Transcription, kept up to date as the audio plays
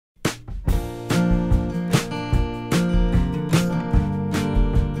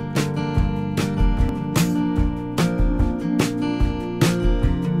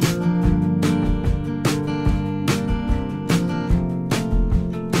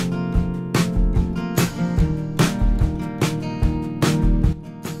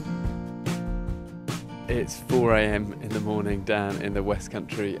It's 4 AM in the morning down in the West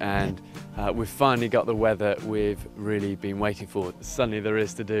Country, and we've finally got the weather we've really been waiting for. Suddenly there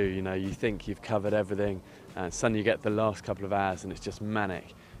is to do, you know, you think you've covered everything, and suddenly you get the last couple of hours and it's just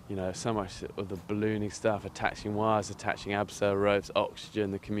manic. You know, so much of the ballooning stuff, attaching wires, attaching abseil ropes,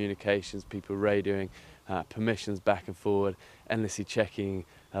 oxygen, the communications, people radioing, permissions back and forward, endlessly checking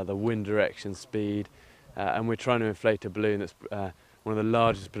the wind direction, speed, and we're trying to inflate a balloon that's one of the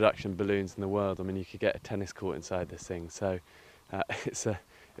largest production balloons in the world. I mean, you could get a tennis court inside this thing. So it's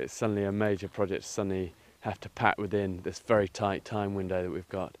suddenly a major project to suddenly have to pack within this very tight time window that we've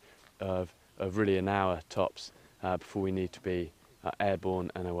got of really an hour tops before we need to be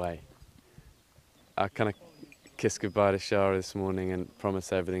airborne and away. I kind of kissed goodbye to Shara this morning and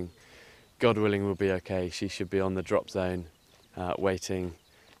promised everything, God willing, will be okay. She should be on the drop zone waiting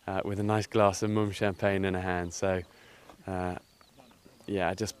with a nice glass of MUMM champagne in her hand. So yeah,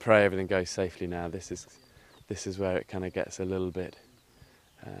 I just pray everything goes safely now. This is where it kind of gets a little bit,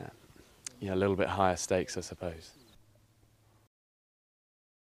 yeah, a little bit higher stakes, I suppose.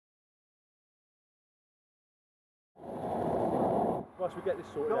 Once we get this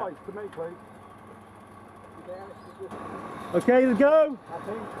sorted out. To me, please. Okay, let's go.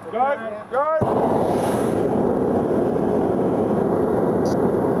 Go.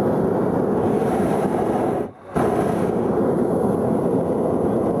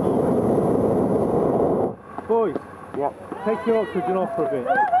 Boys, Yeah. take your oxygen off for a bit.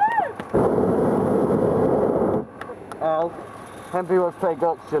 Al, Henry wants to take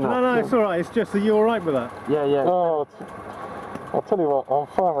oxygen off. No, it's all right. It's just, are you all right with that? Yeah, yeah. Oh, I'll tell you what, I'm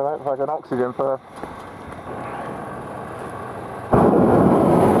fine with that if I get oxygen first.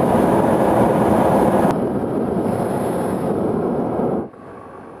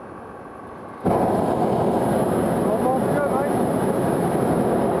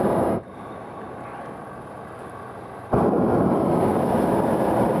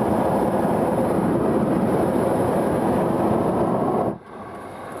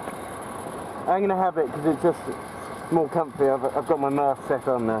 I'm going to have it because it's just more comfy. I've got my mask set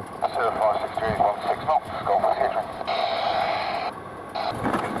on now. 56316 knots, go for Hitron.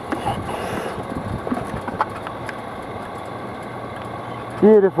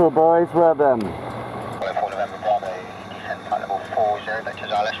 Beautiful, boys, well done. 4 November Bravo, descent flight level 40, vectors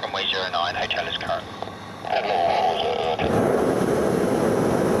ILS, runway 09, hotel is current.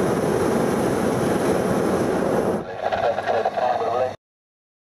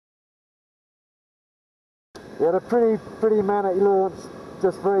 We had a pretty manic launch,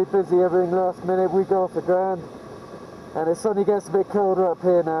 just very busy, everything last minute. We got off the ground and it suddenly gets a bit colder up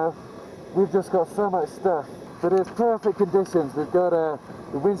here now. We've just got so much stuff, but it's perfect conditions. We've got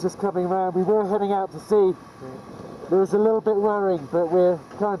the wind's just coming around. We were heading out to sea. There was a little bit worrying, but we're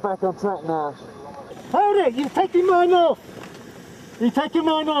coming back on track now. Hold it! You're taking mine off! You're taking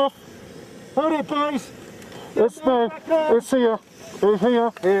mine off! Hold it, boys! It's here. It's here.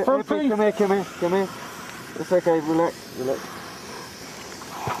 Here, Humphrey. come here. It's okay, relax. Give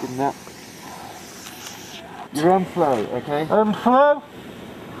him that. You're on flow, okay? Flow.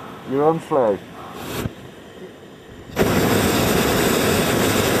 You're on flow.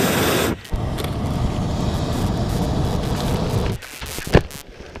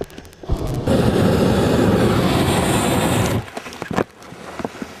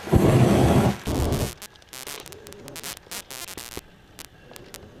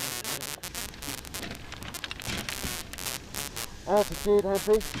 Altitude,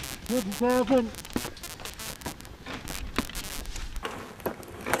 Happy? 50,000.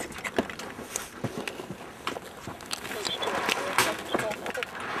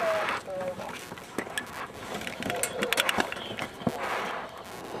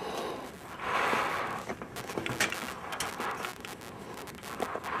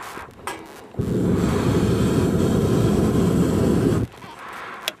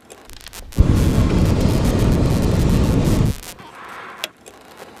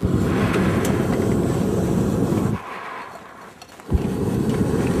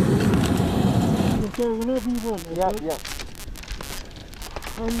 Go whenever you want, okay? Yeah.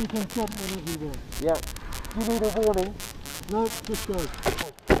 And you can jump whenever you want. Yeah. Do you need a warning? No, just go.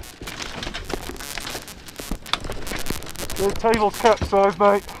 The table's capsized,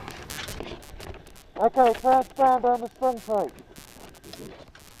 mate. Okay, crash down the slung plate.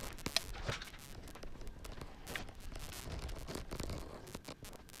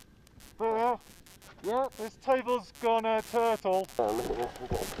 There. Yeah. This table's gone turtle. Oh, look at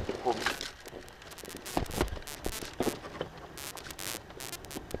this.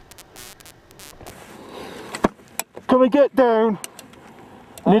 Can we get down?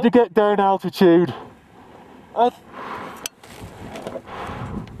 I need to get down altitude.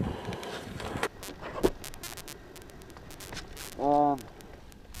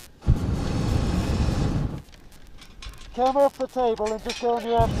 Come off the table and just go on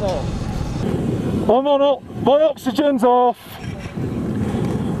your abseil. I'm on up. My oxygen's off.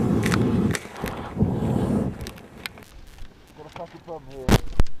 Got a fucking problem here.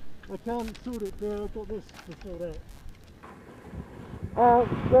 I can't sort it there, I've got this to sort out.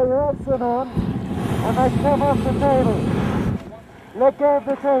 Get your abseil on and then come off the table. Let go of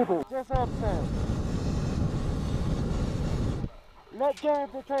the table. Just abseil. Let go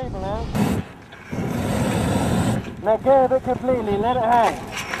of the table out. Let go of it completely, let it hang.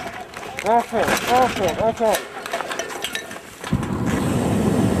 That's it, okay.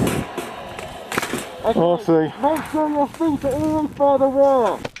 I'll see. Make sure your feet are always by the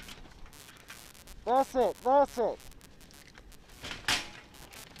wire. That's it.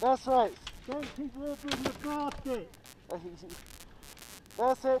 That's right. Don't keep opening the basket.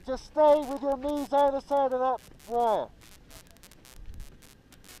 That's it, just stay with your knees either side of that wire.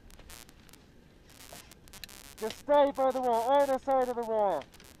 Just stay by the wire, either side of the wire.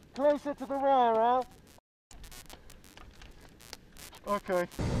 Closer to the wire, Al. Okay.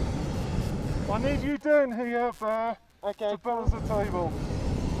 I need you down here, Bear, Okay. to balance the table.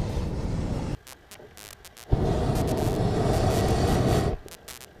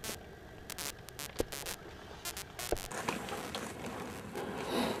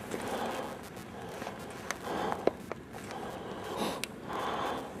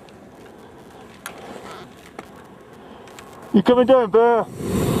 You coming down, Bear?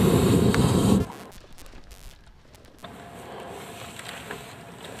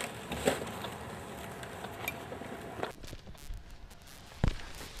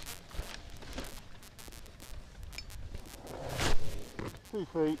 Two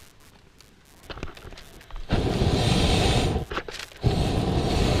feet.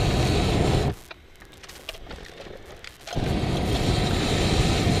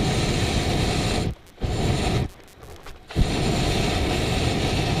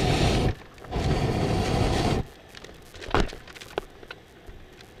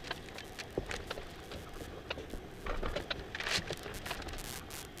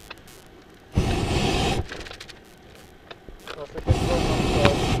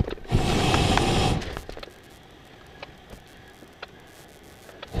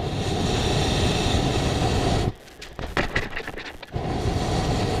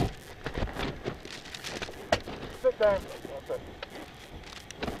 Sit down. That's it.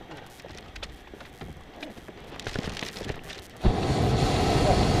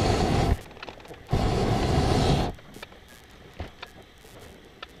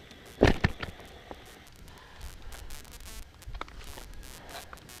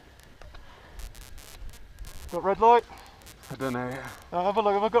 Got red light? I don't know. Have a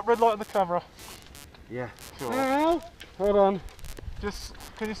look, have I got red light on the camera? Yeah. Sure. Hold on. Just,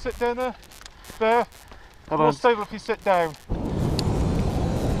 can you sit down there? Bear? Hold More on. stable if you sit down.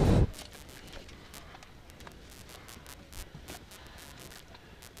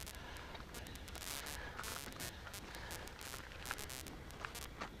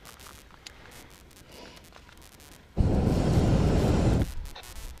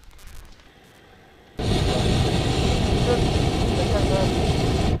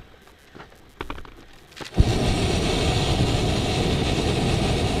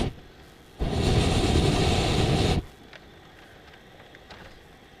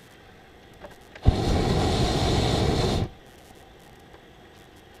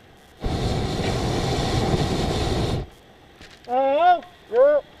 Oh,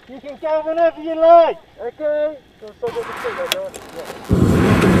 yeah. You can go whenever you like. Okay. So I've got the seat like that.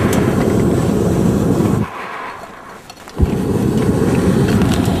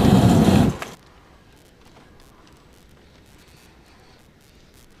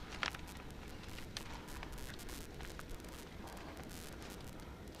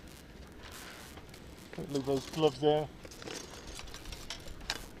 Leave those gloves there.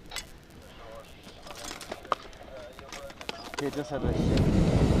 Okay, just have a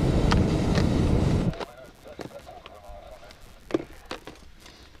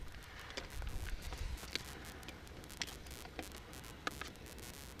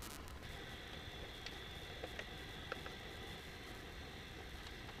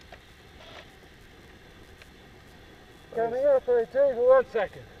Come here for a two for 1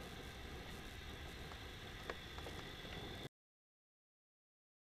 second.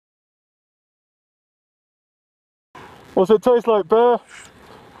 What's it taste like, Bear?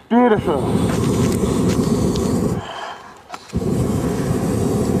 Beautiful.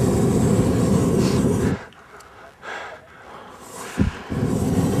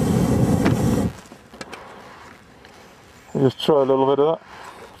 Just try a little bit of that.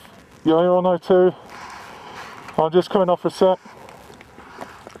 Yeah, you're on O2. I'm just coming off a set.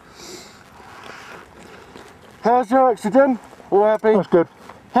 How's your oxygen? All happy? That's good.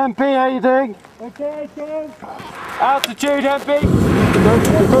 Hempy, how you doing? Okay, go. Altitude, Hempy? 4-0.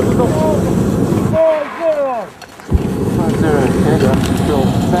 5-0, okay. Cool.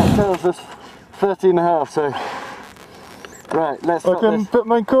 That tells us 13.5, so... Right, let's stop Okay, this. bit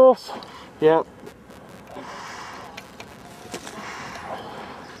main course. Yep.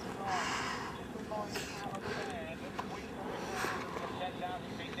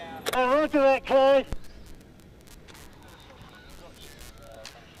 Oh, roger that, Clay.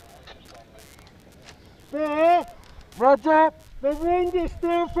 There. Roger. The wind is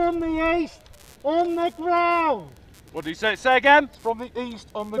still from the east on the ground. What do you say? Say again? From the east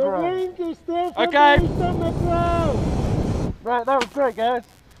on the The ground. wind is still from Okay. the east on the ground. Right, that was great, guys.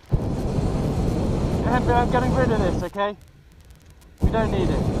 Hempy, I'm getting rid of this, okay? We don't need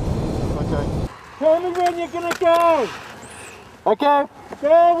it. Okay. Tell me when you're gonna go. Okay?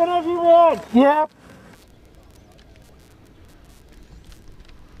 Go whenever you want. Yep.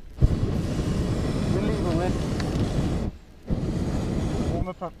 Illegal, then. On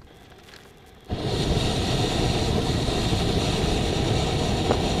the front.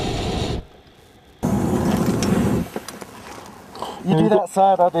 You do that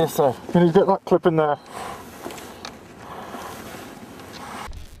side, I do so. Can you get that clip in there?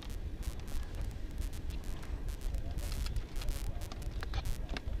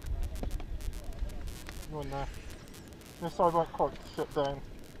 You're in there. This side won't quite shut down.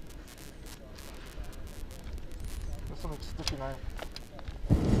 There's something sticky now.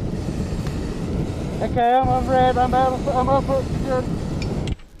 Okay, I'm on red, I'm off oxygen.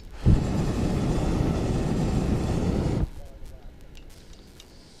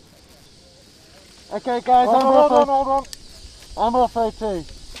 Okay guys, I'm Hold off on. I'm off O2.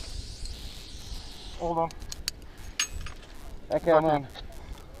 Hold on. Okay, I'm on.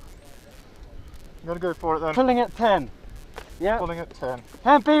 I'm gonna go for it then. Pulling at 10. Yeah. Pulling at 10.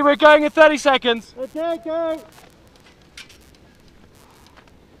 Hempy, we're going in 30 seconds. Okay, go.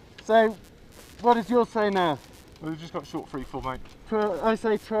 So, what does yours say now? We've just got short free fall, mate. I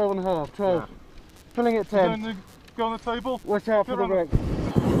say 12.5. 12. Yeah. Pulling at 10. Go on the table. Watch out for Get the on wreck.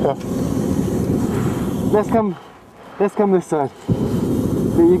 Yeah. Let's come this side.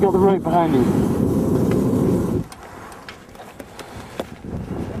 You got the rope behind you.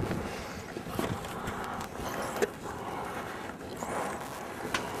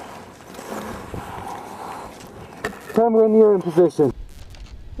 Tell me when you're in position.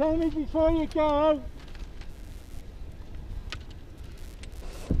 Tell me before you go.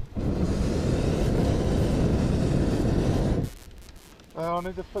 I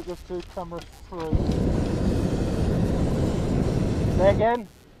need to put this to camera 3. Say again.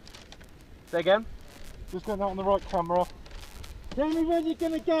 Say again. Just getting that on the right camera. Tell me when you're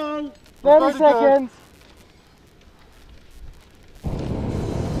gonna go. 30 seconds.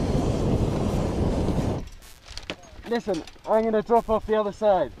 Listen, I'm going to drop off the other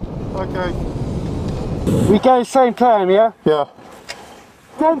side. Okay. We go same time, yeah? Yeah.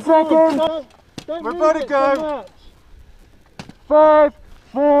 10 seconds. Don't We're move ready it to go. so much. 5,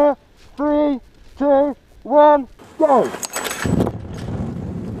 4, 3, 2, 1, go!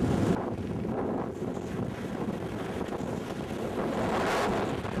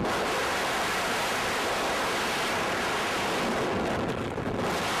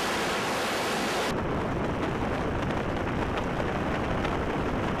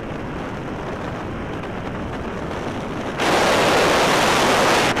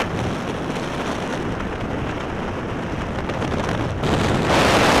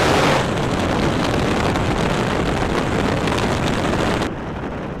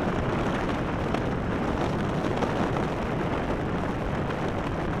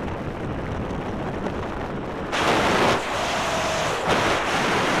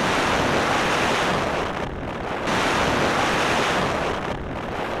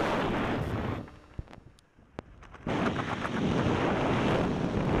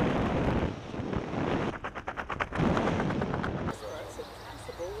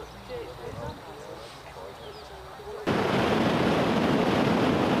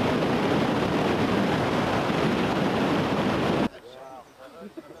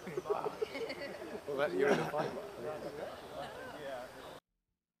 You're in a fight.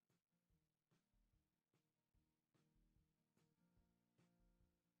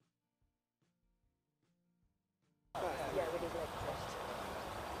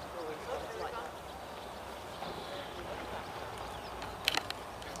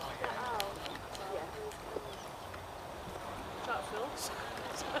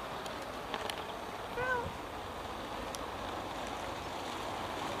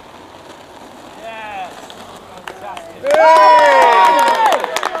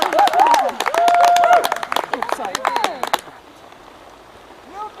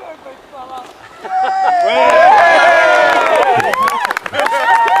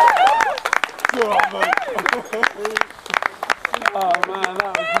 Oh man,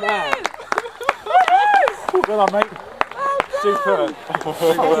 that was mad. Well done, mate. Superb.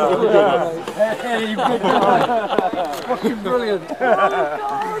 Hey, fucking brilliant.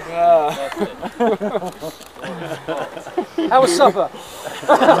 How was supper?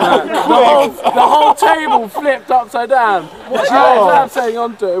 the whole table flipped upside down. What was saying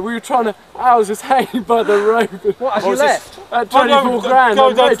onto it? We were trying to. I was just hanging by the rope. What, as you left? At 24 grand. Go I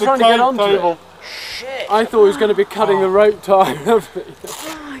was down to the trying to get onto table. it. I thought he was going to be cutting the rope tie.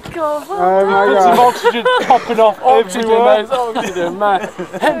 God, Oh my God. Some oxygen popping off everywhere. Oxygen, man.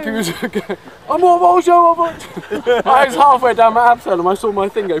 Hempy was going, I'm on motion, I was halfway down my abseil and I saw my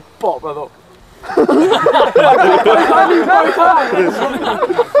thing go pop. I thought,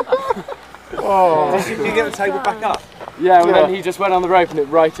 Did you get the table back up? yeah, well, then he just went on the rope and it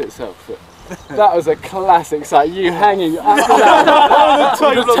righted itself. But that was a classic sight. You hanging upside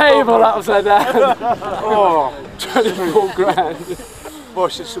down, the table upside down. Oh, 24 grand.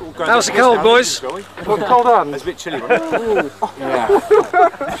 How's the cold, boys? Cold on. It's a bit chilly, wasn't it?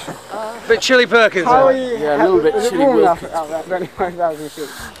 Yeah. Bit chilly, Perkins. Yeah, a little bit chilly.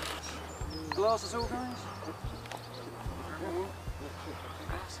 Glasses all, guys?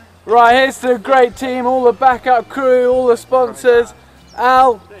 Right, here's the great team, all the backup crew, all the sponsors.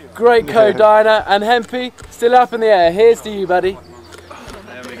 Al, great co-diner, and Hempy, still up in the air. Here's to you, buddy.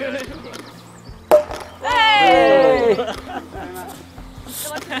 There we go. Hey!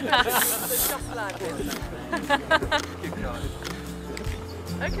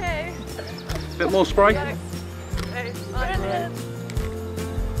 Okay. Bit more spray.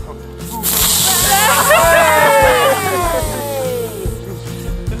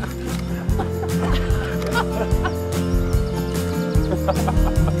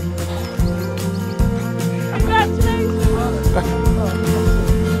 Brilliant.